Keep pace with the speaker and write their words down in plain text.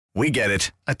We get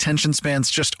it. Attention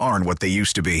spans just aren't what they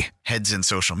used to be. Heads in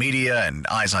social media and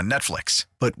eyes on Netflix.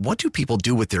 But what do people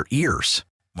do with their ears?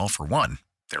 Well, for one,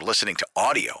 they're listening to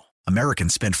audio.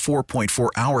 Americans spend 4.4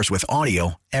 hours with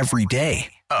audio every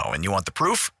day. Oh, and you want the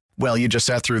proof? Well, you just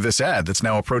sat through this ad that's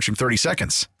now approaching 30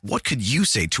 seconds. What could you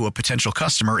say to a potential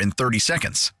customer in 30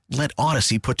 seconds? Let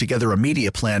Odyssey put together a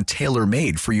media plan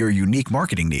tailor-made for your unique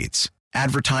marketing needs.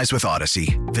 Advertise with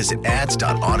Odyssey. Visit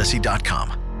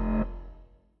ads.odyssey.com.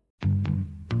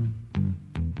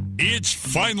 It's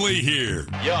finally here.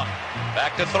 Young,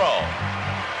 back to throw.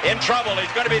 In trouble, he's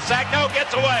going to be sacked. No,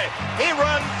 gets away. He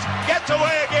runs, gets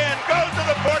away again, goes to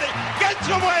the 40, gets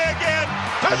away again,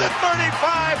 to the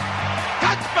 35,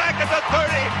 cuts back at the 30,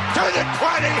 to the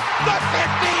 20, the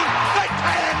 50, the 10.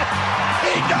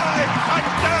 He dives,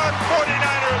 touchdown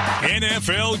 49ers.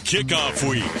 NFL Kickoff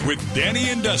Week with Danny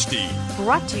and Dusty.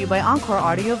 Brought to you by Encore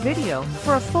Audio Video.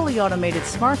 For a fully automated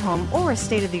smart home or a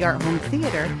state-of-the-art home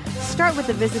theater, start with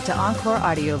a visit to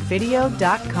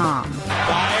EncoreAudioVideo.com.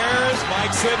 Fires,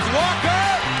 Mike Sims, Walker,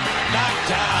 knocked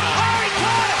down.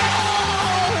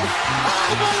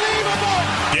 Oh,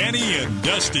 unbelievable! Danny and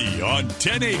Dusty on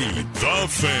 1080 The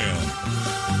Fan.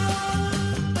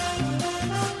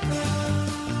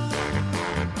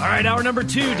 All right, hour number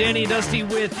 2, Danny and Dusty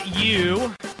with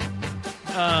you.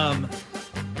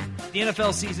 The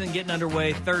NFL season getting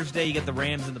underway. Thursday, you get the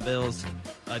Rams and the Bills.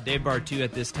 Dave Bartu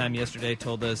at this time yesterday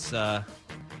told us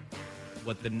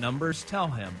what the numbers tell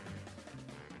him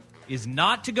is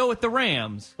not to go with the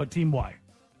Rams. But Team Y.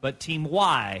 But Team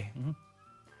Y,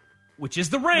 which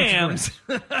is the Rams,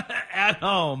 at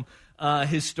home,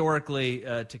 historically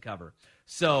to cover.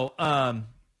 So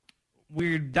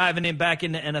we're diving in back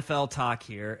into NFL talk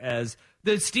here as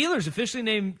the Steelers officially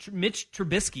named Mitch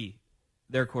Trubisky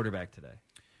their quarterback today.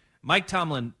 Mike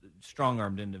Tomlin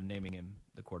strong-armed into naming him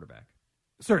the quarterback.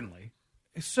 Certainly.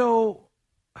 So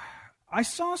I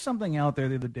saw something out there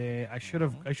the other day. I should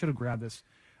have grabbed this,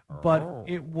 but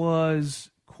it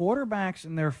was quarterbacks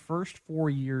in their first 4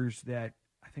 years that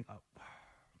I think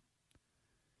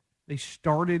they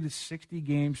started 60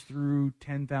 games through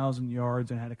 10,000 yards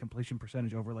and had a completion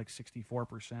percentage over like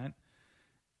 64%.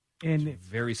 And it's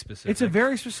very specific. It's a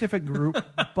very specific group,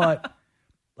 but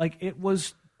like it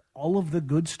was all of the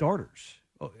good starters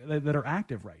that are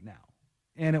active right now.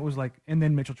 And it was like, and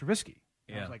then Mitchell Trubisky.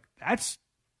 Yeah. I was like, that's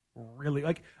really,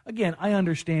 like, again, I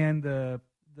understand the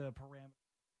parameters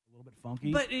a little bit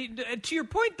funky. But to your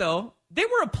point, though, they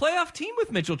were a playoff team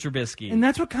with Mitchell Trubisky. And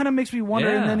that's what kind of makes me wonder.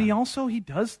 Yeah. And then he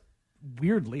does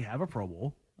weirdly have a Pro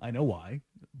Bowl. I know why,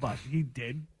 but he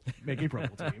did make a Pro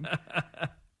Bowl team.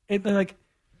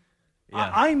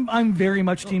 I'm very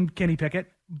much Team Kenny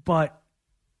Pickett, but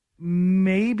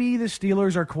maybe the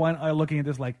Steelers are looking at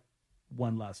this like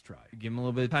one last try. Give him a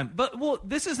little bit of time. But, well,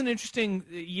 this is an interesting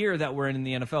year that we're in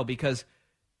the NFL because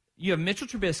you have Mitchell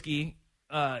Trubisky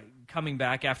coming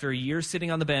back after a year sitting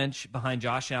on the bench behind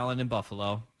Josh Allen in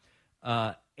Buffalo.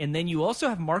 And then you also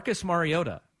have Marcus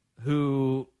Mariota,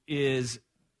 who is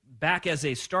back as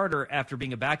a starter after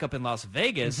being a backup in Las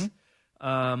Vegas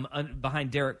behind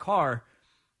Derek Carr.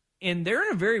 And they're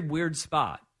in a very weird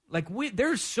spot. Like,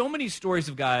 there's so many stories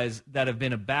of guys that have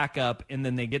been a backup and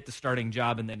then they get the starting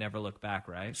job and they never look back,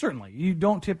 right? Certainly. You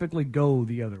don't typically go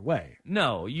the other way.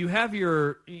 No. You have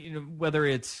your, whether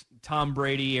it's Tom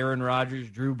Brady, Aaron Rodgers,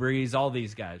 Drew Brees, all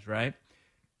these guys, right?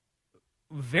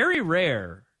 Very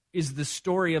rare is the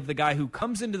story of the guy who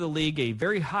comes into the league, a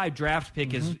very high draft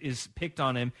pick is picked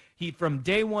on him. He, from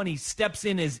day one, he steps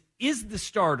in as is the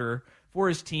starter for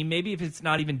his team. Maybe if it's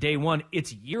not even day one,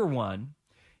 it's year one.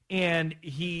 And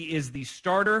he is the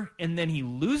starter, and then he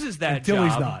loses that job. Until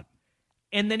he's not.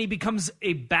 And then he becomes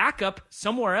a backup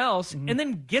somewhere else, and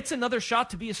then gets another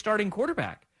shot to be a starting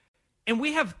quarterback. And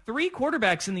we have 3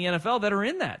 quarterbacks in the NFL that are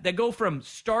in that go from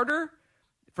starter,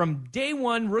 from day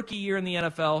one, rookie year in the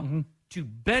NFL, to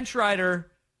bench rider,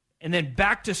 and then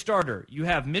back to starter. You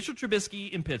have Mitchell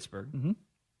Trubisky in Pittsburgh.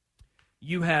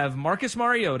 You have Marcus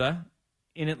Mariota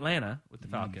in Atlanta with the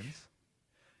Falcons.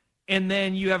 And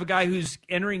then you have a guy who's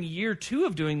entering year 2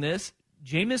 of doing this,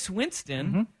 Jameis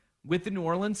Winston, with the New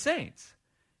Orleans Saints.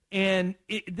 And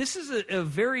this is a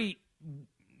very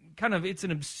kind of, it's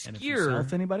an obscure... NFC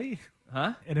South, anybody?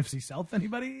 Huh? NFC South,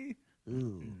 anybody?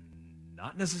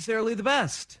 Not necessarily the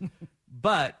best.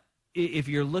 But if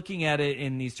you're looking at it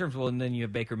in these terms, well, and then you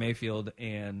have Baker Mayfield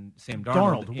and Sam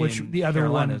Darnold which the other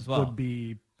Carolina one as well. Would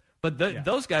be... But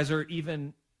those guys are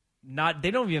even... they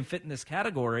don't even fit in this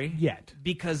category yet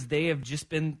because they have just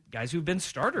been guys who've been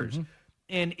starters.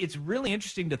 And it's really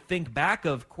interesting to think back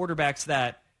of quarterbacks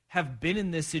that have been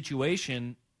in this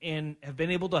situation and have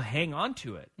been able to hang on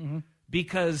to it.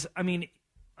 Because, I mean,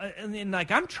 and then,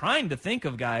 like, I'm trying to think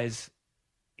of guys,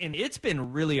 and it's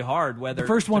been really hard. Whether the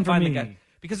first one for me,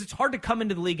 because it's hard to come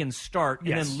into the league and start,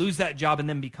 and then lose that job, and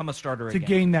then become a starter to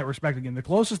gain that respect again. The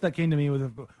closest that came to me was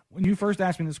when you first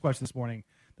asked me this question this morning.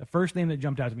 The first name that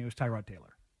jumped out to me was Tyrod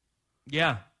Taylor.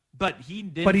 Yeah, but he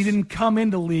didn't. But he didn't come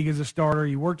into the league as a starter.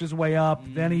 He worked his way up,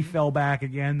 then he fell back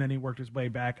again, then he worked his way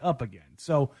back up again.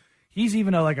 So he's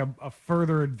even a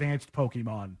further advanced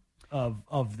Pokemon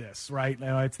of this, right?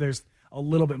 There's a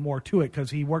little bit more to it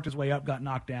because he worked his way up, got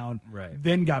knocked down,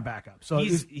 then got back up. So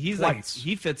he's like,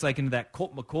 he fits like into that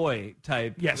Colt McCoy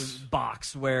type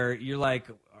box where you're like,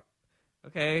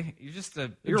 okay,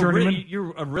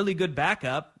 you're a really good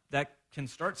backup that can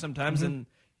start sometimes. And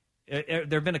there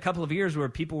have been a couple of years where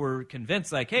people were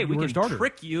convinced, like, hey, we can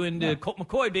trick you into Colt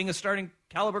McCoy being a starting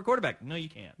caliber quarterback. No, you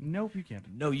can't. Nope, you can't.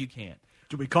 No, you can't.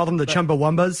 Do we call them the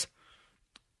Chumbawambas?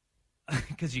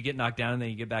 Because you get knocked down and then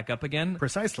you get back up again.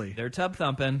 Precisely. They're tub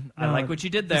thumping. I like what you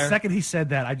did there. The second he said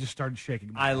that, I just started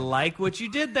shaking. I like what you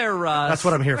did there, Russ. That's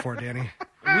what I'm here for, Danny.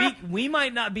 We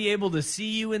might not be able to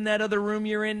see you in that other room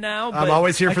you're in now. But I'm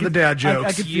always here for the dad jokes.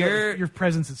 I can feel your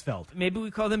presence is felt. Maybe we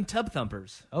call them tub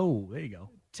thumpers. Oh, there you go.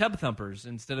 Tub thumpers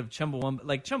instead of Chumbawamba.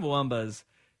 Like Chumbawambas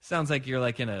sounds like you're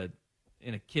like in a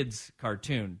kid's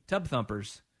cartoon. Tub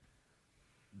thumpers.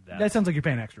 That sounds like you're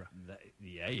paying extra.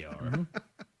 Yeah, you are.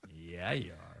 Yeah,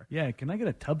 you are. Yeah, can I get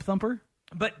a tub thumper?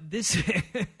 But this,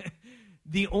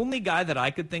 the only guy that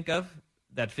I could think of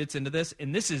that fits into this,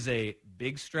 and this is a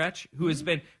big stretch, who's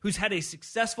had a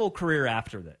successful career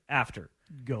after.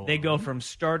 They go from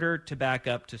starter to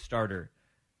backup to starter,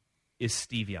 is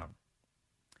Steve Young.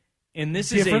 And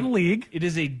this is different league.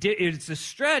 It's a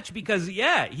stretch because he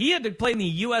had to play in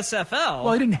the USFL.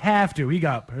 Well, he didn't have to. He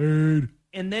got paid.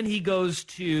 And then he goes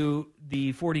to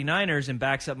the 49ers and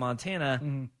backs up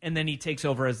Montana, and then he takes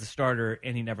over as the starter,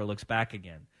 and he never looks back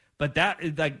again. But that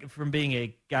is like from being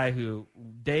a guy who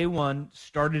day one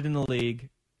started in the league,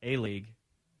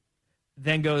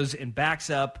 then goes and backs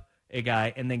up a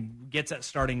guy, and then gets that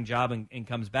starting job and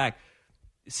comes back.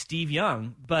 Steve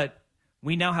Young, but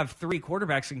we now have three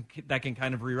quarterbacks that can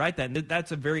kind of rewrite that. And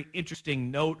that's a very interesting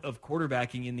note of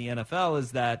quarterbacking in the NFL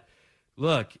is that,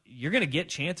 look, you're going to get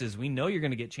chances. We know you're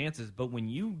going to get chances, but when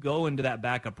you go into that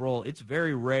backup role, it's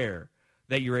very rare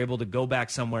that you're able to go back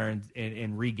somewhere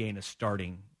and regain a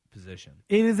starting position.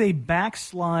 It is a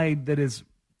backslide that is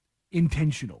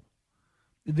intentional.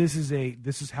 This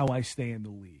is how I stay in the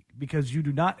league because you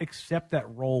do not accept that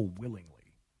role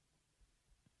willingly.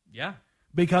 Yeah.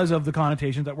 Because of the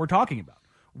connotations that we're talking about.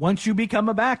 Once you become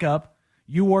a backup,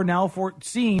 you are now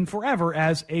seen forever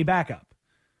as a backup.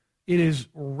 It is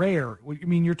rare. I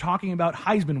mean, you're talking about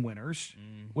Heisman winners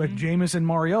with Jameis and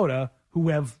Mariota who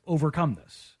have overcome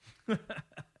this.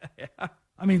 Yeah.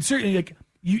 I mean, certainly, like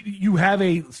you have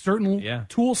a certain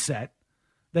tool set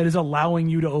that is allowing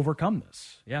you to overcome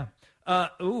this. Yeah.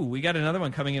 We got another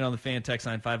one coming in on the fan text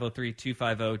line,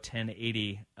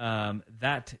 503-250-1080.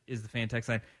 That is the fan text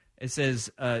line. It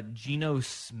says Geno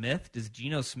Smith. Does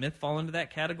Geno Smith fall into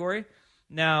that category?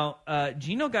 Now,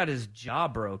 Geno got his jaw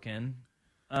broken.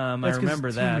 I remember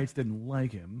his that. Teammates didn't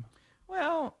like him.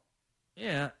 Well,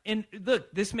 yeah. And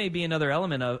look, this may be another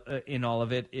element in all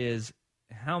of it is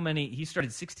how many. He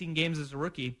started 16 games as a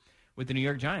rookie with the New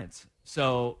York Giants.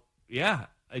 So, yeah.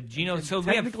 Geno. So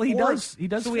technically, we have he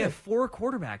does. So we have four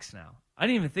quarterbacks now. I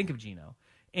didn't even think of Geno.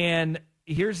 And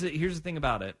here's the thing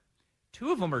about it: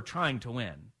 two of them are trying to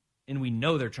win, and we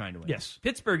know they're trying to win. Yes.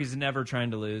 Pittsburgh is never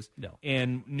trying to lose. No.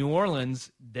 And New Orleans,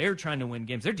 they're trying to win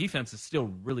games. Their defense is still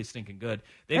really stinking good.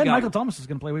 Michael Thomas is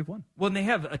going to play week one. Well, and they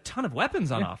have a ton of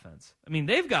weapons on offense. I mean,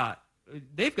 they've got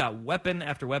weapon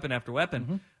after weapon after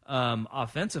weapon.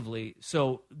 Offensively,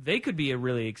 so they could be a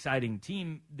really exciting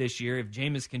team this year if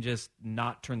Jameis can just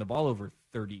not turn the ball over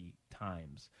 30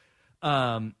 times.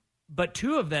 But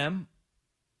two of them,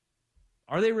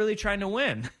 are they really trying to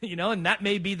win? And that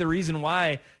may be the reason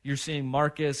why you're seeing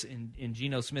Marcus and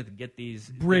Geno Smith get these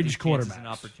bridge quarterbacks and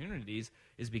opportunities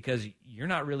is because you're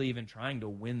not really even trying to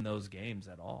win those games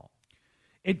at all.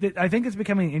 I think it's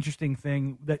becoming an interesting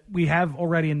thing that we have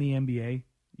already in the NBA.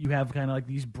 You have kind of like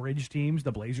these bridge teams.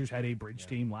 The Blazers had a bridge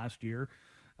team last year.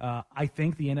 I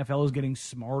think the NFL is getting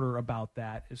smarter about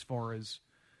that as far as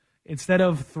instead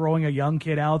of throwing a young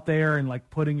kid out there and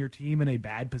like putting your team in a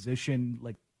bad position,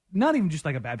 like not even just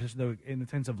like a bad position though, in the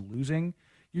sense of losing,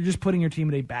 you're just putting your team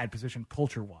in a bad position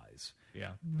culture-wise.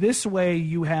 Yeah. This way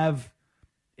you have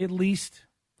at least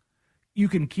you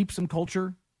can keep some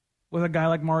culture with a guy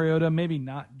like Mariota, maybe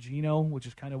not Geno, which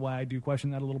is kind of why I do question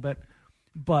that a little bit.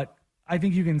 But I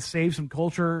think you can save some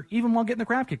culture even while getting the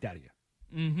crap kicked out of you.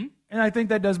 Mm-hmm. And I think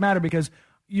that does matter because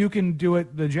you can do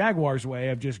it the Jaguars way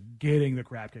of just getting the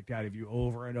crap kicked out of you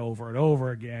over and over and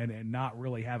over again and not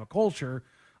really have a culture,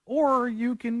 or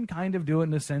you can kind of do it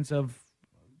in the sense of,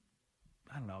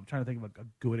 I don't know, I'm trying to think of a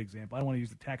good example. I don't want to use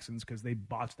the Texans because they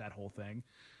botched that whole thing.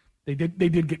 They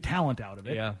did get talent out of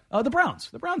it. Yeah. The Browns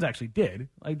actually did.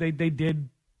 Like they did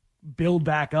build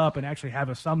back up and actually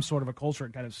have some sort of a culture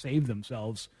and kind of save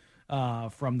themselves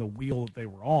from the wheel that they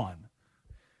were on.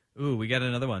 Ooh, we got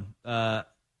another one.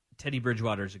 Teddy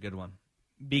Bridgewater is a good one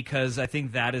because I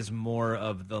think that is more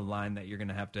of the line that you're going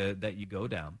to have to that you go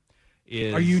down.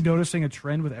 Are you noticing a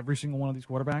trend with every single one of these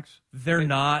quarterbacks? They're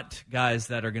not guys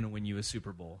that are going to win you a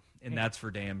Super Bowl, and that's for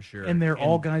damn sure. And they're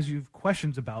all guys you've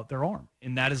questions about their arm.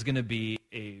 And that is going to be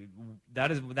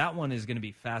that one is going to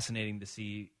be fascinating to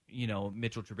see. You know,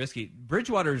 Mitchell Trubisky.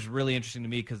 Bridgewater is really interesting to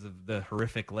me because of the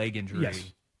horrific leg injury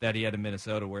that he had in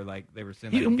Minnesota, where like they were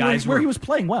saying guys where he was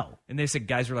playing well, and they said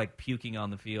guys were like puking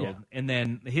on the field. And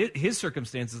then his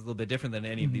circumstances is a little bit different than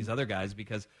any of these other guys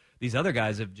because these other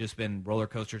guys have just been roller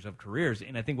coasters of careers.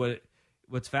 And I think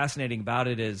what's fascinating about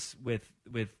it is with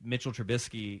Mitchell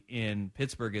Trubisky in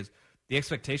Pittsburgh is the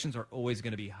expectations are always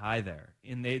going to be high there,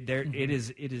 and it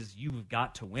is you've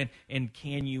got to win. And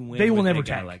can you win? They will with never a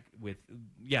guy tank.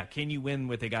 Can you win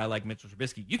with a guy like Mitchell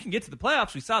Trubisky? You can get to the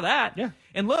playoffs. We saw that. Yeah.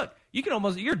 And look,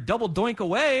 you're double doink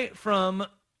away from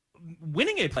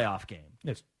winning a playoff game.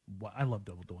 Yes, I love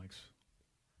double doinks.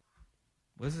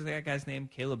 What is that guy's name?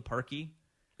 Caleb Parkey.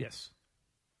 Yes.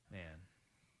 Man,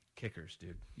 kickers,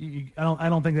 dude. I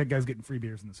don't think that guy's getting free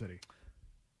beers in the city.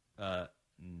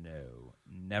 No,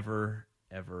 never,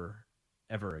 ever,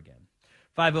 ever again.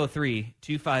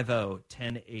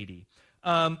 503-250-1080.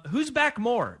 Who's back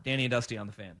more? Danny and Dusty on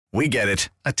the Fan. We get it.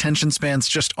 Attention spans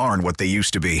just aren't what they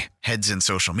used to be. Heads in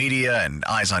social media and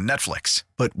eyes on Netflix.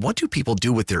 But what do people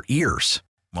do with their ears?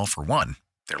 Well, for one,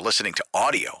 they're listening to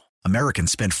audio.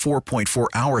 Americans spend 4.4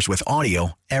 hours with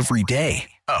audio every day.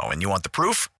 Oh, and you want the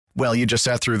proof? Well, you just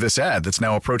sat through this ad that's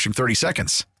now approaching 30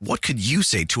 seconds. What could you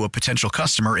say to a potential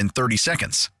customer in 30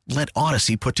 seconds? Let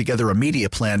Odyssey put together a media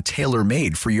plan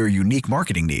tailor-made for your unique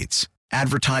marketing needs.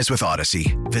 Advertise with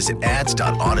Odyssey. Visit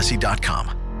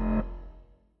ads.odyssey.com.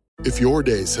 If your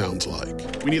day sounds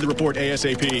like We need the report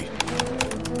ASAP.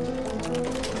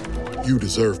 you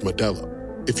deserve Modelo.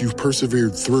 If you've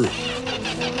persevered through,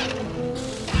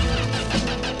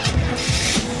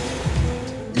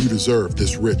 you deserve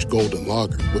this rich golden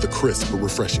lager with a crisp but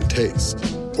refreshing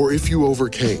taste. Or if you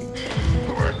overcame, 2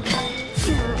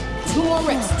 more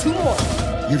reps, 2 more.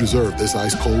 you deserve this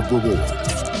ice-cold reward.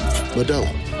 Modelo,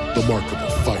 the Markable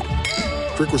Fighter.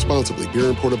 Drink responsibly. Beer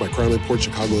imported by Crown Imports,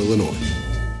 Chicago, Illinois.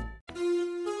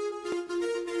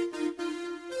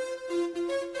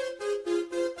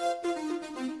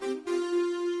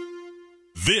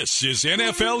 This is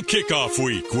NFL Kickoff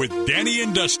Week with Danny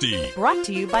and Dusty Brought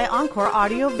to you by Encore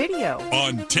Audio Video.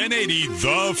 on 1080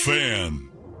 The Fan.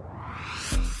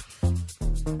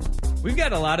 We've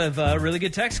got a lot of really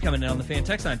good texts coming in on the Fan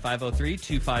text line,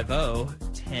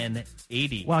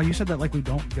 503-250-1080. Wow, you said that like we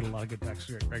don't get a lot of good texts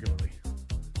regularly.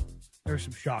 There's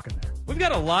some shock in there. We've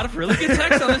got a lot of really good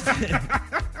texts on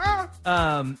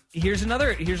this. Here's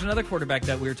another quarterback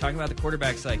that we were talking about. The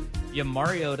quarterbacks like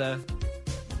Mariota,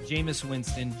 Jameis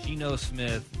Winston, Geno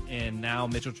Smith, and now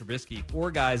Mitchell Trubisky.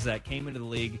 4 guys that came into the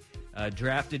league,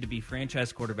 drafted to be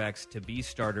franchise quarterbacks, to be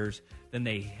starters. Then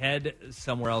they head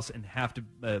somewhere else and have to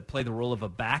play the role of a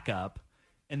backup,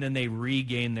 and then they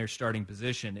regain their starting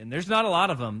position. And there's not a lot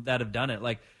of them that have done it.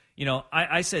 Like, you know,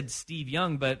 I said Steve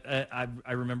Young, but I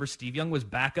remember Steve Young was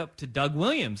backup to Doug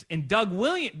Williams. And Doug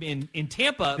Williams in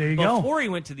Tampa before he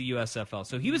went to the USFL.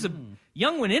 So he was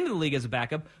Young went into the league as a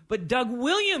backup, but Doug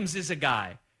Williams is a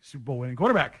guy. Super Bowl winning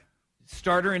quarterback.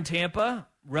 Starter in Tampa,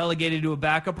 relegated to a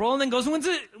backup role, and then goes and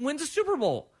wins a Super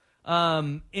Bowl.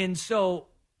 And so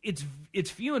it's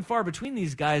few and far between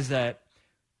these guys that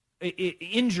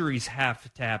injuries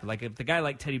have to happen. Like if the guy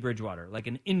like Teddy Bridgewater, like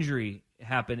an injury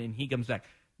happened and he comes back.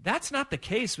 That's not the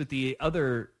case with the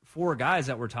other 4 guys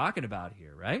that we're talking about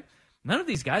here, right? None of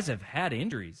these guys have had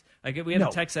injuries. Like we had a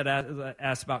text that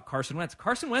asked about Carson Wentz.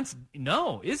 Carson Wentz,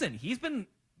 isn't. He's been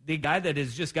the guy that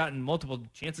has just gotten multiple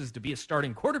chances to be a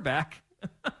starting quarterback.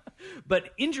 But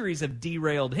injuries have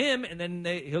derailed him, and then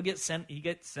he gets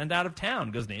sent out of town.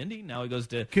 Goes to Indy. Now he goes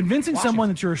to convincing Washington. someone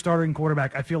that you're a starting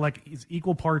quarterback. I feel like is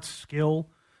equal parts skill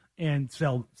and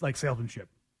salesmanship.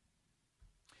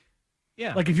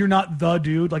 Yeah, like if you're not the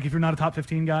dude, like if you're not a top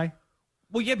 15 guy.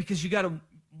 Well, yeah, because you got to.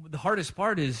 The hardest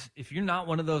part is if you're not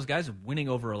one of those guys winning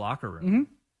over a locker room,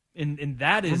 and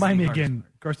that is remind me again,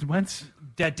 Carson Wentz.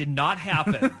 That did not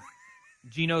happen.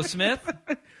 Geno Smith.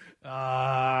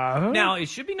 Now, it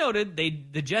should be noted,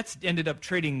 the Jets ended up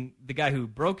trading the guy who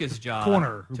broke his jaw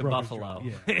to Buffalo.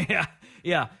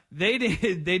 Yeah. They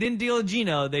didn't deal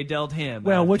Geno, they dealt him.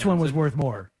 Well, which one was worth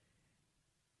more?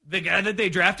 The guy that they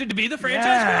drafted to be the franchise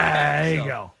quarterback. There you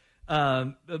go.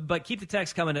 But keep the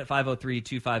text coming at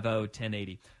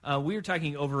 503-250-1080. We were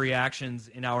talking overreactions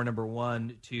in hour number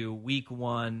 1 to week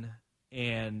 1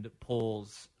 and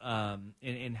polls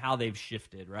and how they've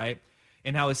shifted, right?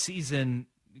 And how a season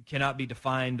cannot be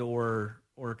defined or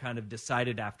kind of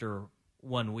decided after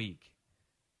 1 week.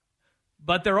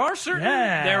 But there are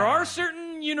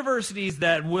certain universities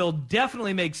that will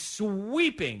definitely make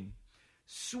sweeping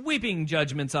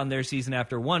judgments on their season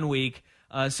after 1 week.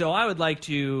 So I would like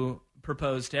to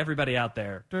propose to everybody out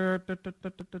there,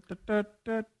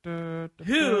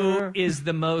 who is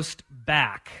the most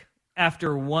back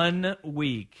after 1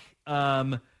 week?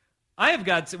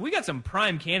 We got some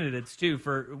prime candidates too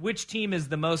for which team is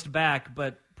the most back,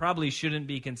 but probably shouldn't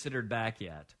be considered back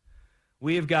yet.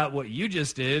 We have got what you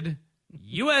just did,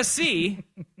 USC.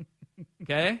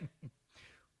 Okay.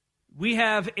 We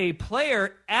have a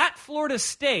player at Florida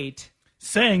State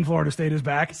saying Florida State is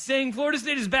back. Saying Florida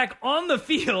State is back on the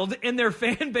field, and their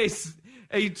fan base,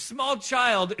 a small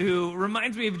child who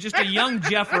reminds me of just a young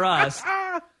Jeff Russ.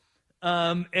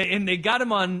 And they got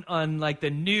him on like the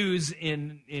news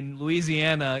in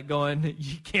Louisiana going,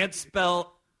 you can't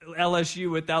spell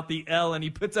LSU without the L, and he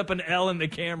puts up an L in the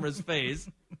camera's face.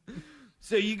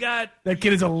 So you got... That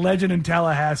kid is a legend in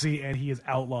Tallahassee, and he is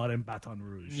outlawed in Baton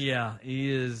Rouge. Yeah,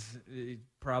 he is. He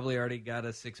probably already got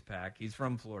a six-pack. He's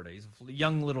from Florida. He's a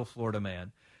young little Florida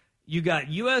man. You got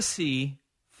USC,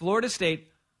 Florida State.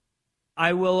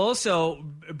 I will also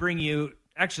bring you...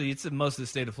 Actually, it's most of the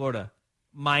state of Florida.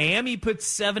 Miami put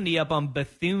 70 up on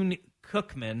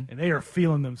Bethune-Cookman. And they are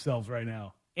feeling themselves right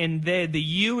now. And the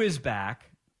U is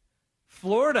back.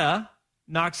 Florida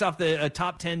knocks off a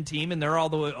top 10 team, and they're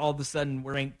all of a sudden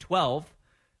ranked 12.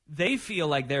 They feel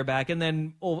like they're back, and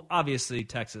then obviously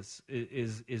Texas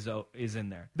is in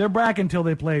there. They're back until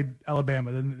they played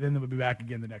Alabama. Then they'll be back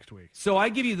again the next week. So I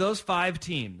give you those 5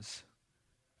 teams.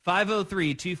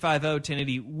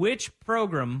 503-250-1080. Which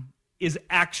program is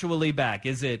actually back?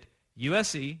 Is it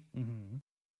USC,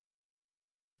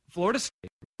 Florida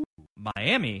State,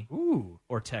 Miami,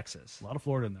 or Texas? A lot of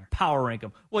Florida in there. Power rank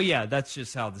them. Well, yeah, that's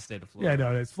just how the state of Florida. Yeah,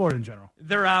 no, it's Florida in general.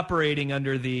 They're operating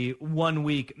under the 1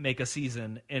 week make a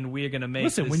season, and we're going to make.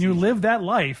 Listen, when you live that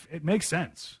life, it makes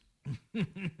sense.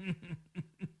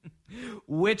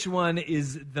 Which one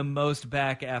is the most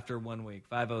back after 1 week?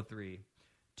 503-250.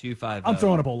 I'm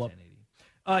throwing a poll up.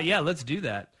 Yeah, let's do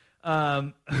that.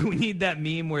 We need that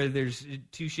meme where there's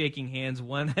 2 shaking hands.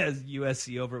 One has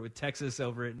USC over it with Texas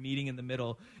over it, meeting in the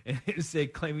middle, and say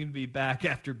claiming to be back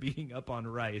after beating up on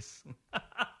Rice.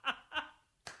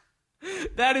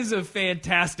 That is a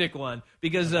fantastic one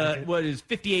because what is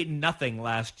 58-0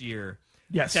 last year?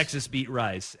 Yes, Texas beat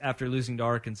Rice after losing to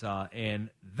Arkansas, and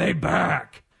they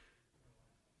back.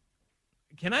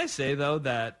 Can I say though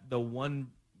that the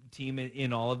one team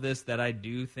in all of this that I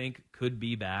do think could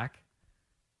be back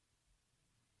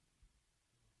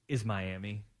is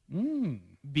Miami.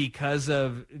 Because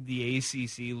of the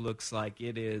ACC looks like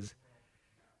it is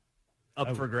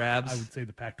up for grabs. I would say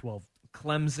the Pac-12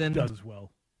 Clemson does as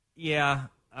well. Yeah,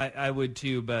 I would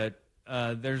too, but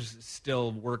there's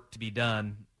still work to be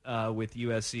done with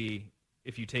USC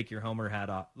if you take your Homer hat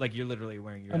off. Like you're literally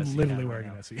wearing your SC hat. I'm literally wearing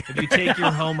an SC. If you take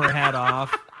your Homer hat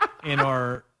off and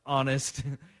are honest,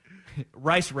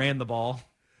 Rice ran the ball.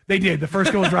 They did. The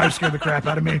first goal drive scared the crap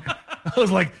out of me. I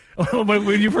was like,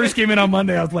 when you first came in on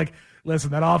Monday, I was like,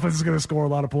 listen, that offense is going to score a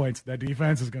lot of points. That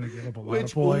defense is going to give up a lot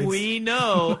of points. We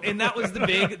know, and that was the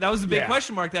big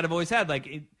question mark that I've always had.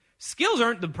 Like, skills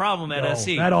aren't the problem at SC.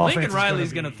 Lincoln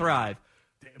Riley's going to thrive.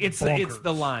 It's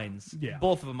the lines,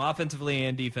 both of them, offensively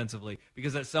and defensively,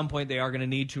 because at some point they are going to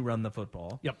need to run the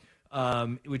football. Yep.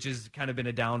 Which has kind of been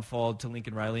a downfall to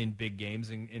Lincoln Riley in big games,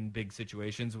 in big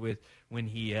situations with when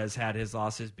he has had his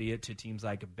losses, be it to teams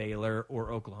like Baylor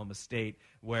or Oklahoma State,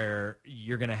 where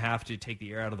you're going to have to take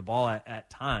the air out of the ball at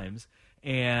times,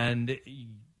 and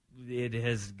it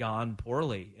has gone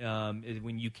poorly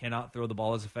when you cannot throw the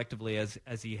ball as effectively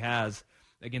as he has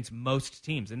against most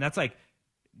teams, and that's like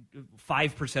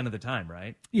 5% of the time,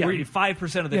 right? Yeah,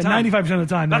 5% of the time. 95% of the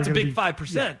time. That's a big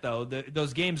 5%, though.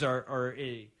 Those games are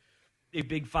a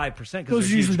big 5%.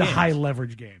 Those are usually the high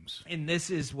leverage games. And this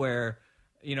is where,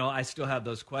 I still have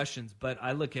those questions. But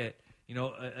I look at,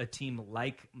 a team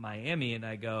like Miami and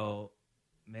I go,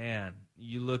 man,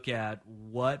 you look at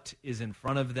what is in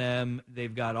front of them.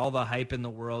 They've got all the hype in the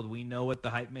world. We know what the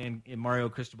hype man in Mario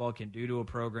Cristobal can do to a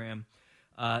program.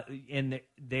 And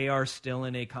they are still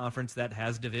in a conference that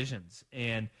has divisions.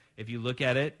 And if you look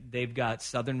at it, they've got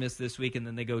Southern Miss this week, and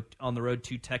then they go on the road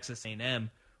to Texas A&M.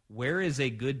 Where is a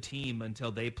good team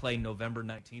until they play November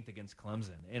 19th against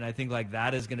Clemson? And I think like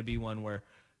that is going to be one where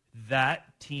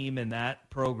that team and that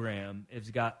program has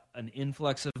got an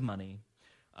influx of money.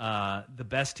 The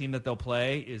best team that they'll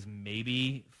play is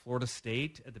maybe Florida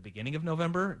State at the beginning of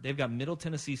November. They've got Middle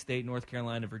Tennessee State, North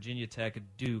Carolina, Virginia Tech,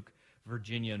 Duke,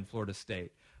 Virginia, and Florida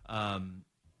State.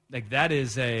 That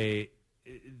is they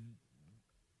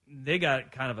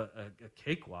got kind of a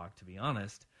cakewalk, to be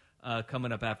honest,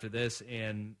 coming up after this.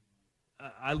 And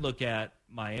I look at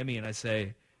Miami and I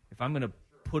say, if I'm going to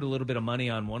put a little bit of money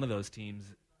on one of those teams,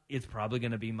 it's probably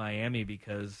going to be Miami,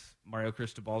 because Mario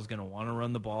Cristobal is going to want to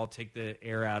run the ball, take the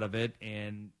air out of it,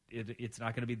 and it's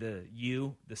not going to be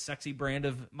the sexy brand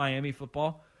of Miami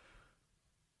football.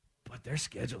 But their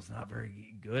schedule's not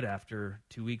very good after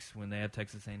 2 weeks when they have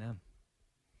Texas A&M.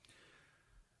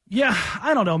 Yeah,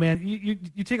 I don't know, man.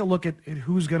 You take a look at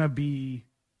who's going to be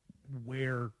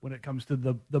where when it comes to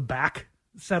the back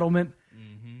settlement.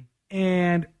 Mm-hmm.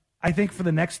 And I think for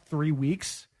the next 3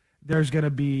 weeks, there's going to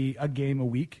be a game a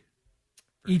week.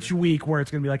 Each week where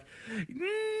it's going to be like,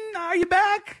 are you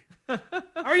back?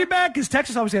 Are you back? Because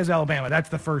Texas obviously has Alabama. That's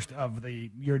the first of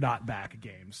the you're not back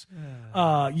games.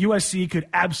 USC could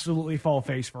absolutely fall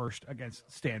face first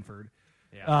against Stanford.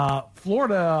 Yeah.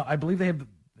 Florida, I believe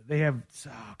they have.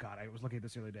 Oh God, I was looking at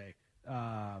this the other day.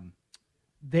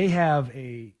 They have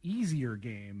a easier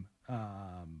game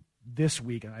this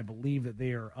week, and I believe that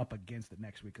they are up against it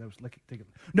next week.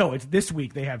 It's this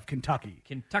week. They have Kentucky.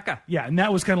 Yeah, and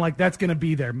that was kind of like that's going to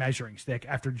be their measuring stick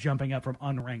after jumping up from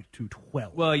unranked to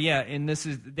 12. Well, yeah, and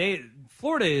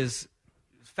Florida is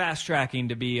fast tracking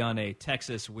to be on a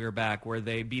Texas we're back, where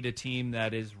they beat a team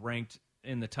that is ranked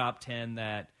in the top 10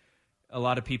 that a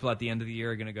lot of people at the end of the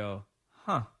year are going to go,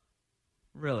 huh,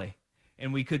 really?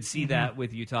 And we could see that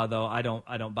with Utah, though. I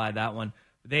don't buy that one.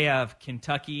 They have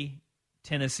Kentucky,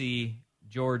 Tennessee,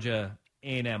 Georgia,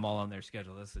 A&M all on their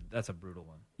schedule. That's a brutal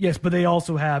one. Yes, but they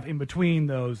also have, in between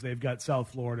those, they've got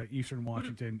South Florida, Eastern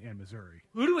Washington, and Missouri.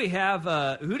 Who do we have?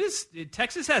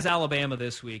 Texas has Alabama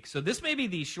this week, so this may be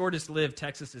the shortest-lived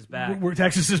Texas is back. Where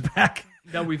Texas is back?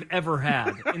 that we've ever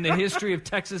had in the history of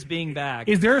Texas being back.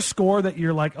 Is there a score that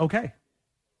you're like, okay,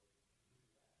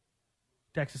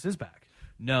 Texas is back?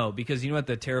 No, because you know what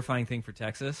the terrifying thing for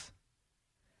Texas?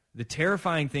 The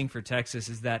terrifying thing for Texas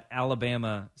is that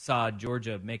Alabama saw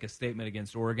Georgia make a statement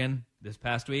against Oregon this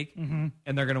past week, and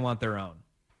they're going to want their own.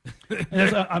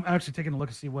 I'm actually taking a look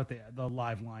to see what the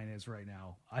live line is right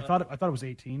now. I thought it was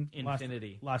 18.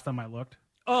 Infinity. Last time I looked.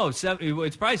 Oh, it's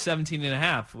probably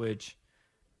 17.5, which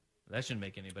that shouldn't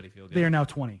make anybody feel good. They are now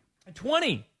 20.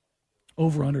 20.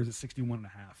 Over under is at 61.5.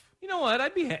 You know what?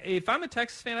 If I'm a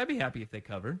Texas fan, I'd be happy if they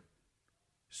covered.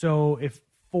 So if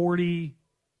 40,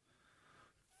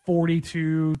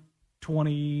 42,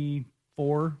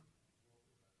 24.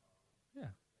 Yeah.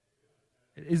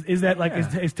 Is that like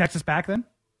is Texas back then?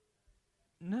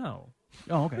 No.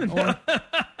 Oh, okay.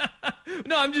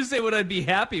 No, I'm just saying what I'd be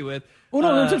happy with. Well,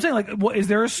 no, that's what I'm saying. Like, is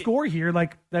there a score here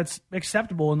like that's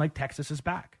acceptable and like Texas is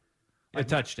back? A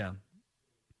touchdown.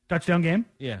 Touchdown game?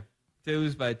 Yeah. They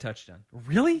lose by a touchdown.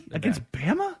 Really? Against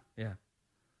Bama? Yeah.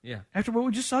 Yeah. After what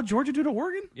we just saw Georgia do to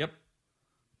Oregon? Yep.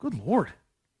 Good Lord.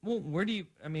 Well, you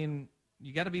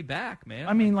got to be back, man.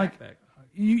 I mean, back.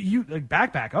 You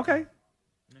back. Okay.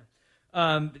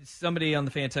 Yeah. Somebody on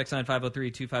the fan text line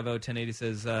 503-250-1080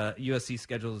 says USC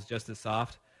schedule is just as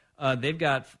soft. They've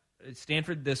got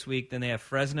Stanford this week, then they have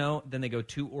Fresno, then they go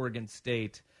to Oregon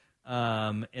State,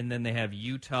 and then they have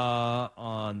Utah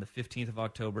on the 15th of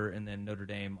October, and then Notre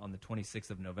Dame on the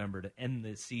 26th of November to end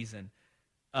this season.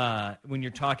 When you're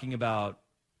talking about,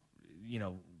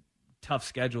 tough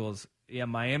schedules, yeah,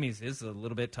 Miami's is a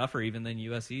little bit tougher even than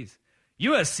USC's.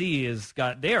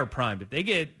 USC they are primed. If they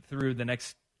get through the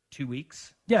next 2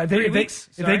 weeks, if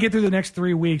they get through the next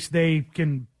 3 weeks, they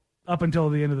can up until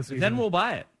the end of the season. Then we'll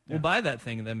buy it. We'll buy that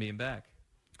thing and then being back.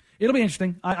 It'll be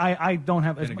interesting. I don't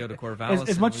have going to go to Corvallis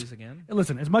and lose again.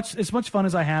 Listen, as much fun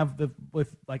as I have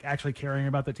with like actually caring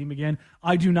about the team again,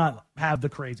 I do not have the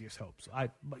craziest hopes.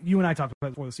 You and I talked about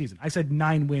it before the season. I said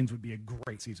 9 wins would be a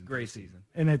great season. Great season,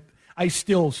 and I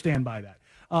still stand by that.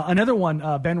 Another one,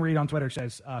 Ben Reed on Twitter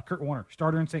says Kurt Warner,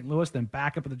 starter in St. Louis, then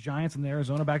backup of the Giants and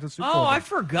Arizona, back to the Super Bowl. Oh, I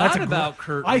forgot about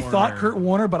Kurt Warner. I thought Kurt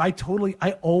Warner, but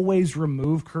I always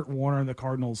remove Kurt Warner and the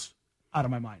Cardinals out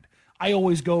of my mind. I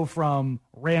always go from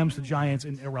Rams to Giants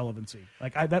in irrelevancy.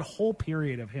 Like that whole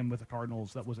period of him with the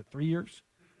Cardinals, that was it 3 years?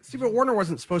 Stephen Warner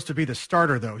wasn't supposed to be the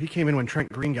starter, though. He came in when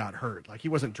Trent Green got hurt. Like, he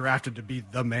wasn't drafted to be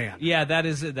the man. Yeah, that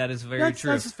is very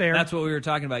true. That's fair. That's what we were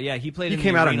talking about. Yeah, he played. He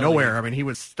came out of nowhere. I mean, he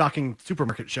was stocking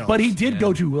supermarket shelves. But he did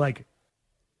go to like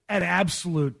an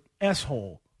absolute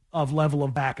S-hole of level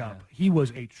of backup. He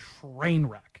was a train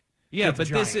wreck. Yeah, but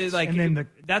Giants. this is like, and then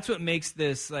that's what makes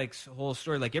this like whole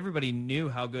story. Like, everybody knew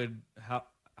how good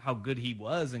he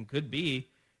was and could be,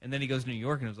 and then he goes to New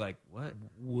York and it was like,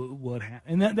 what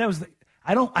happened? And that was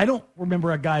I don't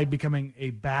remember a guy becoming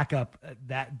a backup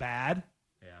that bad,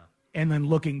 and then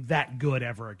looking that good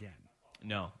ever again.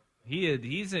 No,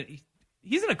 he's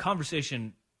in a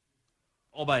conversation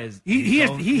all by his. He has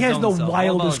the self,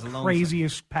 wildest,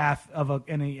 craziest path of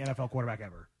any NFL quarterback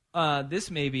ever.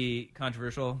 This may be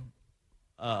controversial.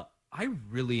 I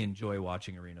really enjoy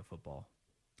watching arena football.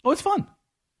 Oh, it's fun.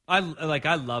 I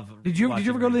love. Did you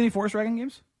ever go to any Forest Dragon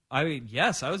games?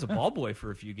 Yes, I was a ball boy for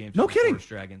a few games. No for kidding. Forest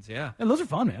Dragons, yeah. And those are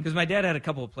fun, man. Because my dad had a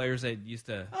couple of players that used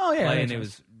to play, and it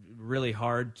was really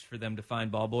hard for them to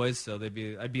find ball boys. So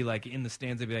I'd be like in the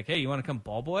stands. They'd be like, "Hey, you want to come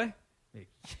ball boy?" Like,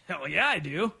 hell yeah, I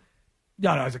do.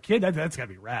 No, as a kid, that's got to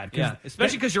be rad. Yeah,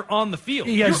 especially because you're on the field.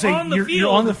 You're on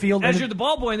the field as you're the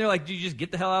ball boy, and they're like, "Do you just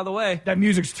get the hell out of the way?" That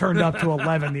music's turned up to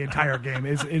 11 the entire game.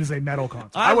 It is a metal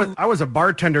concert. I was a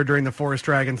bartender during the Forest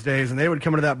Dragons days, and they would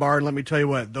come into that bar, and let me tell you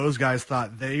what, those guys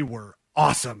thought they were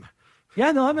awesome.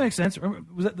 Yeah, no, that makes sense. So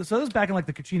that was back in like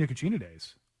the Kachina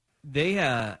days. They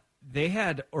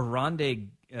had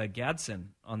Oronde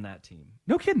Gadsden on that team.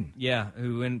 No kidding. Yeah,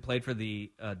 who went and played for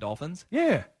the Dolphins.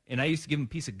 Yeah. And I used to give him a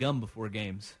piece of gum before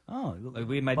games. Oh,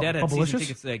 like my dad had season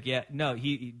tickets. Like,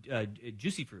 he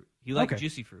Juicy Fruit. He liked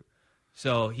Juicy Fruit,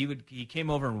 so he came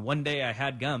over, and one day I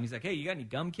had gum. He's like, "Hey, you got any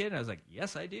gum, kid?" And I was like,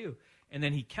 "Yes, I do." And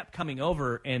then he kept coming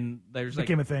over, and there's like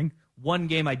became a thing. One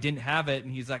game I didn't have it,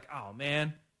 and he's like, "Oh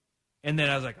man." And then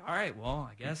I was like, "All right, well,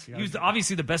 I guess." He was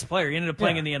obviously the best player. He ended up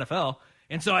playing in the NFL,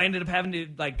 and so I ended up having to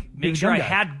make sure I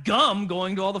had gum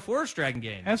going to all the Forest Dragon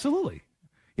games. Absolutely.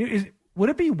 Would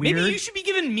it be weird? Maybe you should be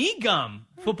giving me gum,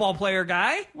 football player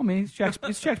guy. Well, I mean, his checks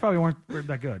probably weren't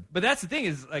that good. But that's the thing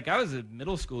is, like, I was a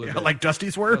middle schooler. Yeah, like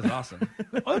Dusty's were? That was awesome.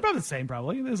 Well, they're probably the same,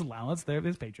 probably. There's allowance there.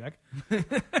 There's paycheck.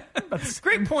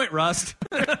 Great point, Rust.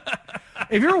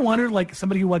 If you ever wondered, like,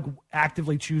 somebody who, like,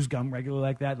 actively chews gum regularly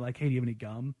like that, like, hey, do you have any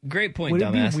gum? Great point, Would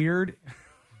dumbass. It be weird?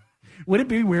 Would it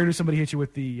be weird if somebody hit you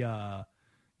with the,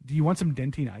 do you want some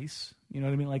Dentine Ice? You know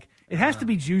what I mean? Like, it has to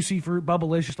be Juicy Fruit,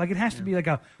 Bubblicious. Like, it has to be like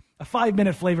a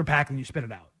 5-minute flavor pack and you spit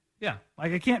it out. Yeah.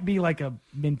 Like, it can't be like a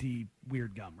minty,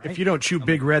 weird gum, right? If you don't chew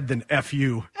Big Red, then F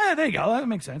you. There you go. That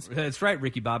makes sense. That's right,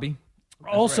 Ricky Bobby.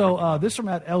 Also, this from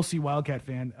that LC Wildcat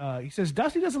fan. He says,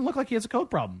 Dusty doesn't look like he has a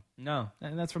Coke problem. No.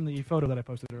 And that's from the photo that I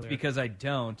posted earlier. Because I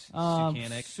don't,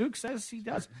 Sukanic. Suk says he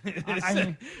does.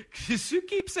 Suk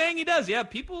keeps saying he does. Yeah,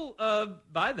 people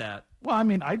buy that. Well, I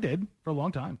mean, I did for a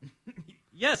long time.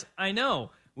 Yes, I know.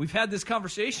 We've had this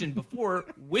conversation before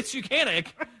with Sukanic.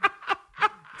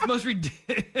 It's most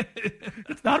ridiculous.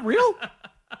 It's not real?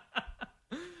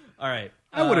 All right.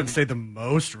 I wouldn't say the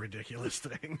most ridiculous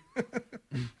thing.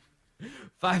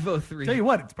 503. Tell you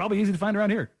what, it's probably easy to find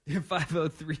around here.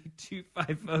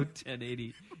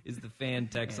 503-250-1080 is the fan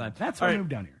text line. That's why I moved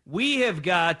down here. We have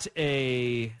got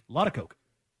a lot of Coke.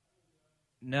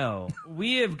 No.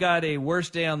 We have got a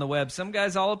worst day on the web. Some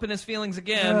guy's all up in his feelings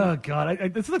again. Oh, God.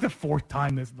 This is like the fourth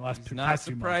time this in the last Not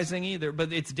surprising either,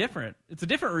 but it's different. It's a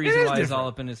different reason why he's all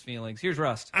up in his feelings. Here's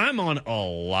Rust. I'm on a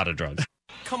lot of drugs.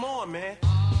 Come on, man.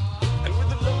 And with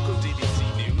the local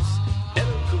DDC news, LL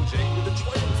Cool J with a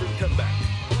triumphant comeback.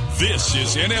 This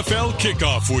is NFL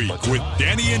Kickoff Week with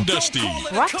Danny and Dusty.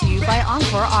 Brought to you by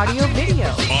Encore Audio Video.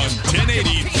 On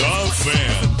 1080 The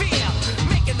Fan.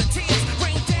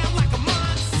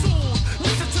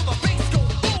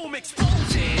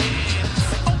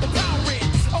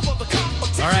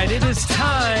 All right, it is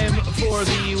time for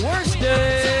the worst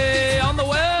day on the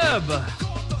web.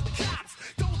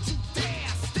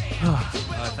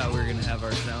 I thought we were going to have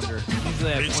our sounder.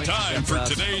 It's time for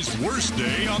today's worst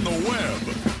day on the web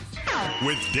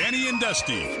with Danny and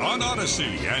Dusty on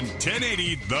Odyssey and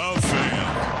 1080 The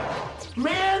Fan.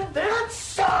 Man, that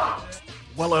sucked!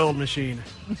 Well-oiled machine.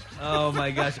 Oh,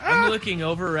 my gosh. I'm looking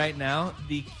over right now.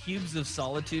 The Cubes of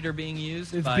Solitude are being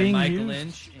used by Michael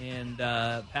Lynch and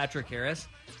Patrick Harris.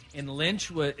 And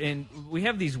Lynch, and we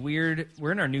have these weird,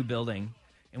 we're in our new building,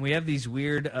 and we have these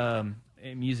weird, I'm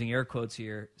using air quotes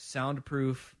here,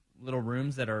 soundproof little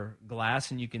rooms that are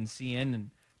glass and you can see in, and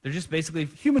they're just basically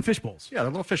human fish bowls. Yeah,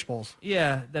 they're little fish bowls.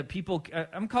 Yeah, that people,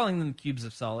 I'm calling them Cubes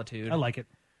of Solitude. I like it.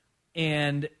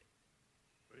 And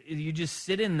you just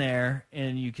sit in there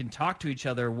and you can talk to each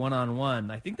other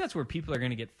one-on-one. I think that's where people are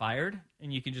going to get fired,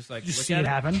 and you can just like Just look see at it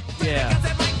happen. Yeah.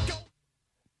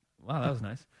 Wow, that was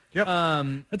nice. Yep.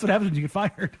 That's what happens when you get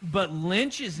fired. But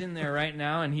Lynch is in there right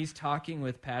now, and he's talking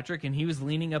with Patrick, and he was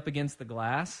leaning up against the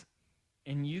glass,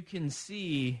 and you can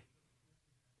see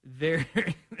there's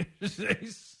a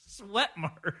sweat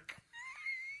mark.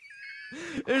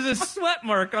 There's a sweat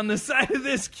mark on the side of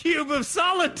this cube of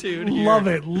solitude here. Love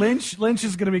it. Lynch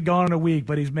is going to be gone in a week,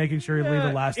 but he's making sure he leave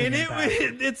a lasting and impact.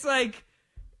 It's like,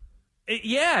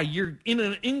 you're in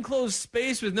an enclosed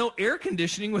space with no air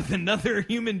conditioning with another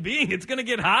human being. It's going to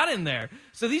get hot in there.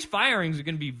 So these firings are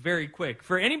going to be very quick.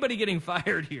 For anybody getting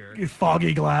fired here,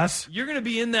 Foggy glass. you're going to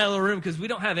be in that little room because we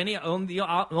don't have any. The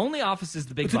only office is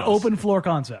the big It's boss. an open floor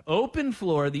concept. Open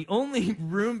floor. The only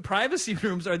privacy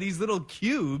rooms are these little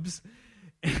cubes.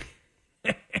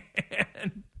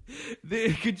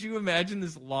 Could you imagine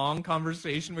this long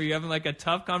conversation where you're having like a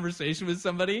tough conversation with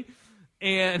somebody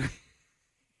and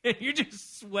you're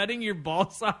just sweating your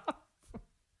balls off?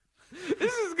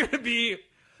 This is going to be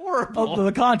horrible. Oh,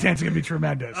 the content's going to be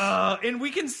tremendous. And we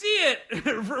can see it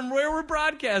from where we're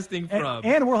broadcasting from.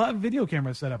 And we'll have video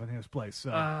cameras set up in this place.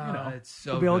 So, it's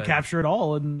so we'll be able good. to capture it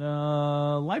all and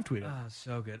live tweet it.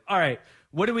 So good. All right.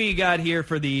 What do we got here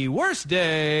for the worst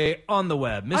day on the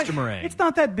web? Mr. Moraine. It's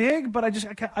not that big, but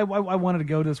I wanted to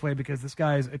go this way because this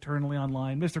guy is eternally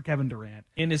online. Mr. Kevin Durant.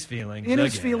 In his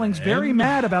feelings. Very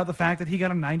mad about the fact that he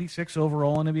got a 96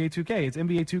 overall in NBA 2K. It's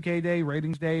NBA 2K Day.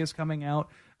 Ratings Day is coming out.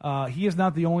 He is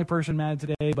not the only person mad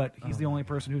today, but he's the only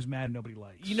person who's mad nobody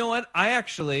likes. You know what?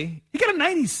 He got a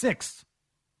 96.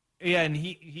 Yeah, and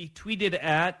he tweeted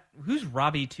at... Who's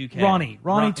Robbie 2K? Ronnie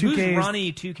 2K. Who's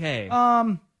Ronnie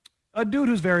 2K? A dude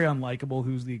who's very unlikable,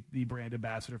 who's the brand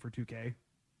ambassador for 2K.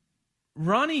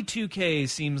 Ronnie 2K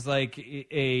seems like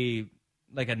a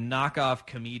knockoff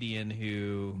comedian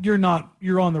who... You're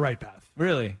on the right path.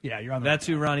 Really? Yeah, you're on the That's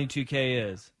right who Ronnie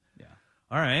 2K is. Yeah.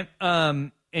 All right.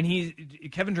 And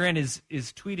Kevin Durant is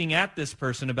tweeting at this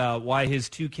person about why his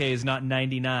 2K is not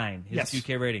 99, his Yes.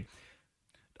 2K rating.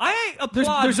 I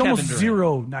applaud There's Kevin almost Durant.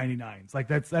 zero 99s. Like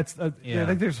that's Yeah. I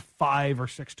think there's 5 or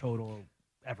 6 total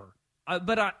ever.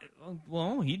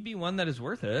 He'd be one that is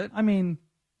worth it. I mean,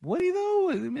 would he though?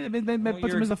 It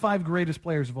puts him as the 5 greatest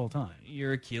players of all time.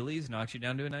 Your Achilles knocks you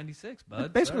down to a 96, bud.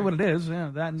 That's basically what it is.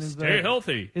 Yeah, that and his, Stay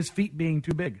healthy. His feet being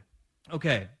too big.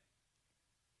 Okay.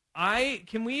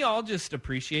 Can we all just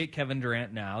appreciate Kevin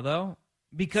Durant now though?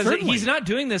 Because Certainly. he's not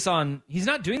doing this on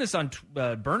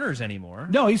burners anymore.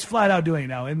 No, he's flat out doing it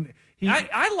now, and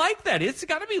I like that. It's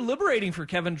got to be liberating for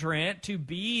Kevin Durant to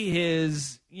be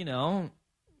his,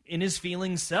 in his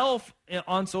feelings self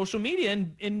on social media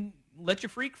and let your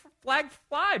freak flag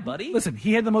fly, buddy. Listen,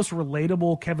 he had the most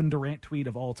relatable Kevin Durant tweet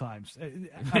of all times.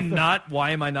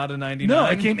 Why am I not a 99? No,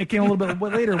 it came a little bit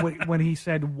later when he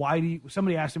said,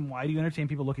 somebody asked him, why do you entertain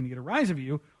people looking to get a rise of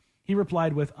you? He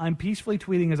replied with, I'm peacefully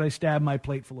tweeting as I stab my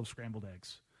plate full of scrambled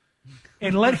eggs.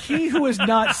 And let he who has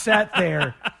not sat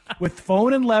there with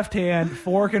phone in left hand,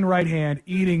 fork in right hand,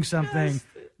 eating something,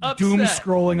 doom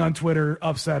scrolling on Twitter,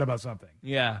 upset about something.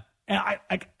 Yeah. And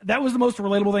I that was the most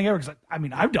relatable thing ever. Because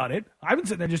I've done it. I've been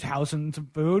sitting there just housing some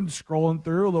food, scrolling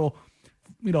through a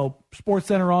little, Sports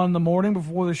Center on in the morning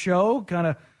before the show. Kind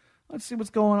of, let's see what's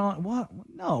going on.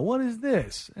 What is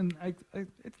this? And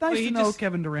it's nice to know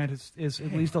Kevin Durant is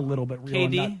at least a little bit real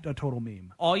KD, and not a total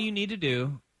meme. All you need to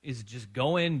do is just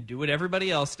go in, do what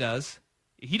everybody else does.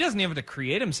 He doesn't have to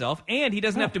create himself, and he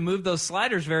doesn't have to move those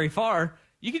sliders very far.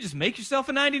 You can just make yourself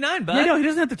a 99, bud. Yeah, no, he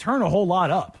doesn't have to turn a whole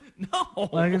lot up. No,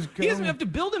 he doesn't have to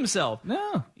build himself.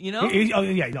 No,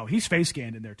 you he's face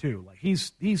scanned in there too. Like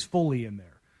he's fully in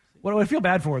there. What I feel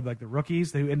bad for, like the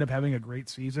rookies who end up having a great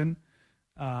season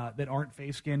that aren't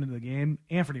face scanned into the game.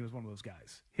 Anthony was one of those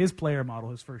guys. His player model,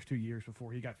 his first 2 years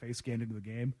before he got face scanned into the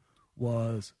game,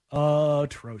 was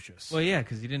atrocious. Well, yeah,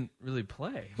 because he didn't really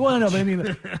play. Well, no, but I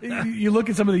mean, you look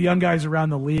at some of the young guys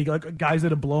around the league, like guys that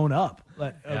have blown up,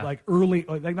 like early,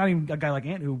 like not even a guy like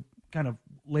Ant who kind of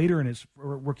later in his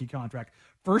rookie contract,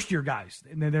 first year guys,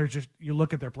 and then there's just you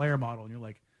look at their player model and you're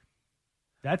like,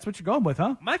 that's what you're going with,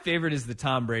 huh? My favorite is the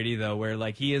Tom Brady though, where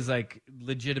like he is like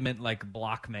legitimate like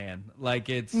block man, like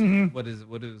it's what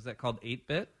is that called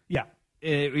 8-bit? Yeah.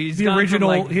 He's the gone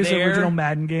original, from, like, his there, original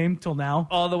Madden game till now,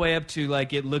 all the way up to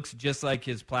like it looks just like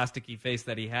his plasticky face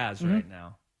that he has right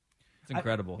now. It's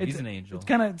incredible. He's an angel. It's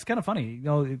kind of funny,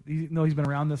 he's been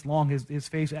around this long. His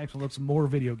face actually looks more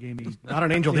video gamey. Not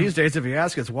an angel these days, if you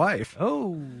ask his wife.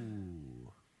 Oh,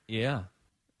 yeah.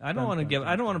 I don't want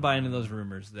to buy into those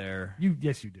rumors there.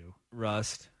 Yes, you do.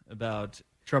 Rust, about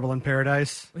Trouble in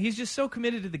Paradise. Well, he's just so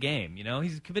committed to the game.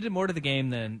 He's committed more to the game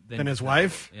than his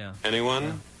wife. Yeah.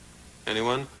 Anyone?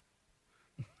 Anyone?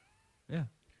 Yeah.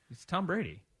 He's Tom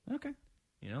Brady. Okay.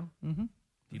 Mm-hmm.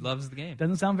 He loves the game.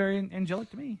 Doesn't sound very angelic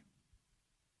to me.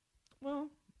 Well,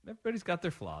 everybody's got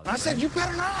their flaws. I said, you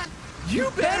better not.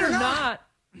 You better not.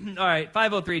 All right,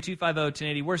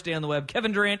 503-250-1080. Worst day on the web.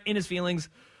 Kevin Durant in his feelings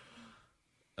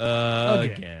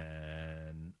again.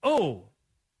 Oh,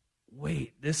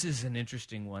 wait. This is an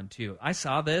interesting one, too. I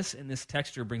saw this, and this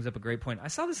texture brings up a great point. I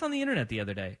saw this on the internet the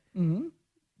other day. Mm-hmm.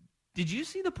 Did you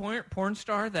see the porn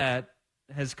star that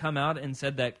has come out and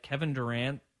said that Kevin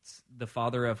Durant's the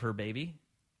father of her baby?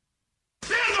 In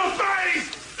the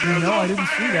face! No, I didn't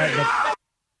see that. But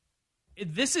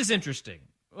This is interesting.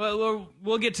 Well,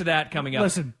 we'll get to that coming up.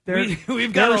 listen,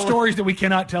 we've there got are stories that we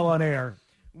cannot tell on air.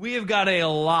 We have got a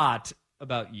lot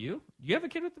about you. You have a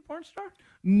kid with the porn star?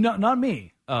 No, not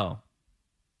me. Oh.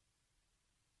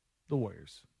 The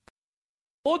Warriors.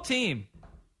 Whole team.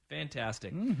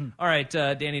 Fantastic. Mm-hmm. All right,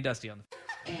 Danny Dusty on the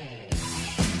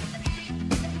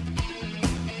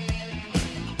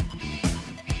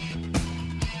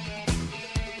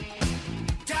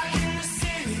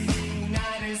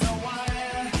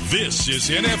This is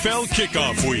NFL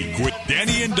Kickoff Week with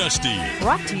Danny and Dusty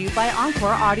Brought to you by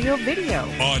Encore Audio Video.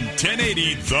 on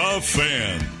 1080 The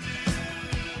Fan.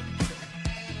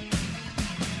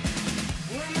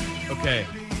 Okay.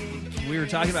 We were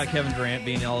talking about Kevin Durant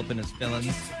being all up in his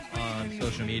feelings on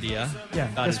social media.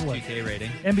 Yeah, about guess his what? 2K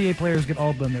rating. NBA players get all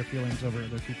up in their feelings over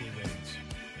their 2K ratings.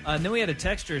 And then we had a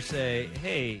texter say,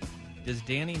 hey, does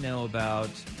Danny know about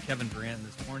Kevin Durant and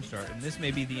this porn star? And this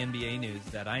may be the NBA news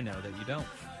that I know that you don't.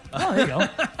 Oh, there you go.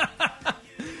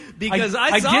 Because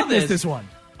I saw did miss this one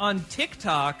on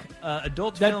TikTok.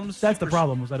 Adult That- films. That's the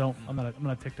problem. Is I'm not a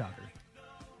TikToker.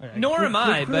 All right, Nor am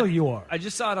I. Clearly But you are. I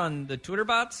just saw it on the Twitter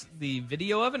bots, the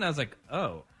video of it, and I was like,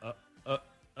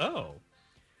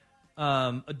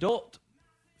 adult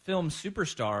film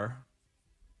superstar.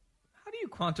 How do you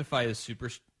quantify a super?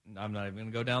 I'm not even going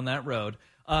to go down that road.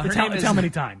 It's how many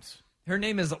times? Her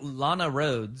name is Lana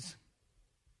Rhodes.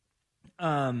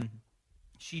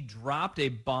 She dropped a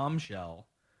bombshell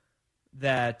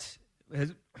that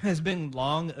has been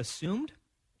long assumed,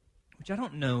 which I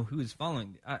don't know who is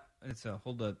following. It's a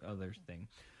whole other thing.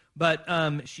 But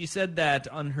she said that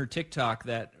on her TikTok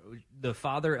that the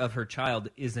father of her child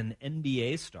is an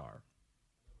NBA star.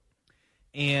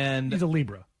 And He's a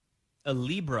Libra. A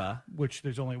Libra. Which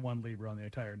there's only one Libra on the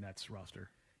entire Nets roster.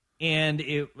 And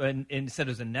it said it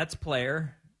was a Nets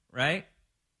player, right?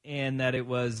 And that it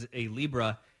was a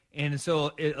Libra. And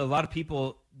so a lot of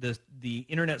people, the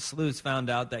internet sleuths found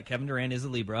out that Kevin Durant is a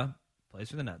Libra, plays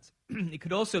for the Nets. It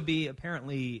could also be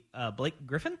apparently Blake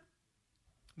Griffin,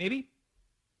 maybe.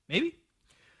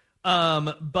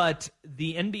 But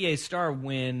the NBA star,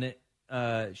 when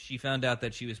she found out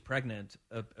that she was pregnant,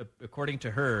 according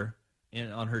to her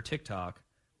on her TikTok,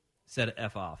 said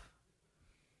F off.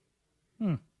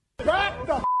 Back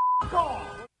the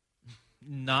off!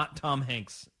 Not Tom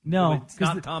Hanks. No, it's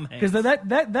not Tom Hanks. Because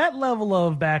that level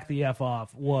of back the F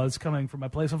off was coming from a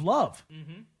place of love.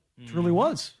 Mm-hmm. It really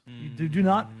was. You do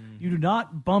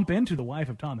not bump into the wife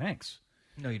of Tom Hanks.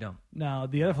 No, you don't. Now,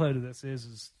 the other side of this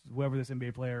is whoever this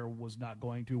NBA player was not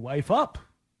going to wife up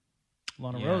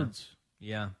Lana Rhodes.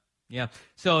 Yeah.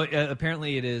 So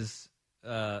apparently it is,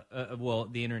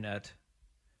 the internet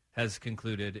has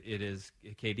concluded it is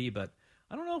KD, but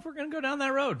I don't know if we're going to go down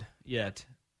that road yet.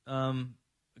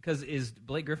 Because is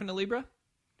Blake Griffin a Libra?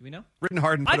 Do we know? Written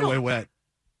hard and put away wet.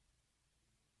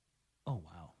 Oh,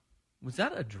 wow. Was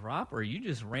that a drop, or are you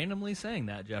just randomly saying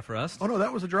that, Jeff Rust? Oh, no,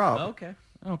 that was a drop.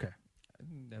 Okay.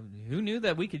 Who knew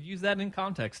that we could use that in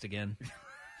context again?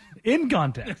 In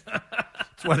context.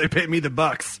 That's why they pay me the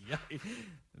bucks. Yeah.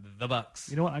 The Bucks.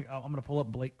 You know what? I'm going to pull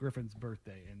up Blake Griffin's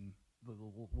birthday, and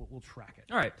we'll track it.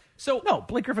 All right. So no,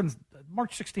 Blake Griffin's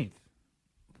March 16th.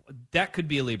 That could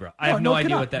be a Libra. I have no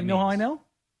idea what that means. You know how I know?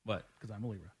 What? Because I'm a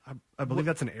Libra. I believe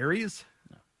that's an Aries.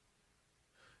 No.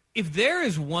 If there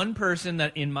is one person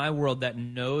that in my world that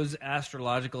knows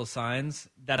astrological signs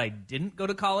that I didn't go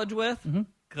to college with,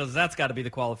 because that's got to be the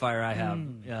qualifier I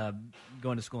have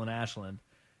going to school in Ashland,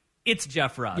 it's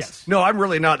Jeff Rust. Yes. No, I'm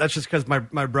really not. That's just because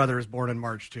my brother is born in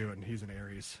March, too, and he's an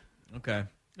Aries. Okay.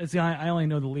 See, I only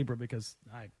know the Libra because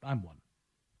I'm one.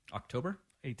 October?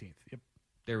 18th. Yep.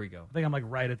 There we go. I think I'm like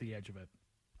right at the edge of it.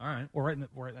 All right. Or right in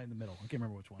the middle. I can't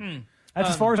remember which one. That's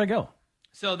as far as I go.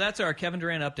 So that's our Kevin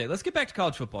Durant update. Let's get back to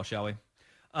college football, shall we?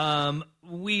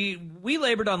 We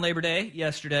labored on Labor Day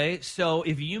yesterday, so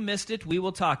if you missed it, we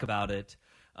will talk about it.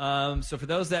 So for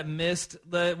those that missed,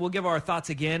 we'll give our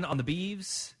thoughts again on the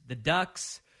Beavs, the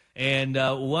Ducks, And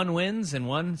one wins and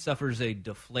one suffers a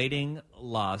deflating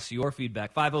loss. Your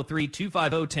feedback,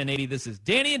 503-250-1080. This is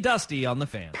Danny and Dusty on The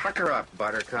Fan. Pucker up,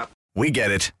 Buttercup. We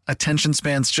get it. Attention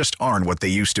spans just aren't what they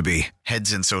used to be.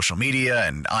 Heads in social media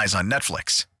and eyes on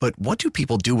Netflix. But what do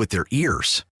people do with their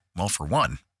ears? Well, for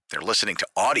one, they're listening to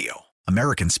audio.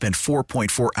 Americans spend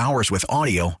 4.4 hours with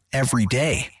audio every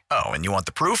day. Oh, and you want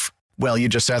the proof? Well, you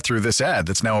just sat through this ad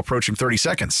that's now approaching 30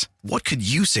 seconds. What could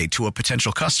you say to a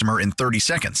potential customer in 30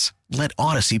 seconds? Let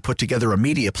Odyssey put together a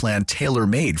media plan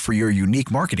tailor-made for your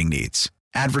unique marketing needs.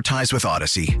 Advertise with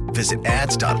Odyssey. Visit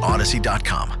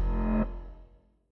ads.odyssey.com.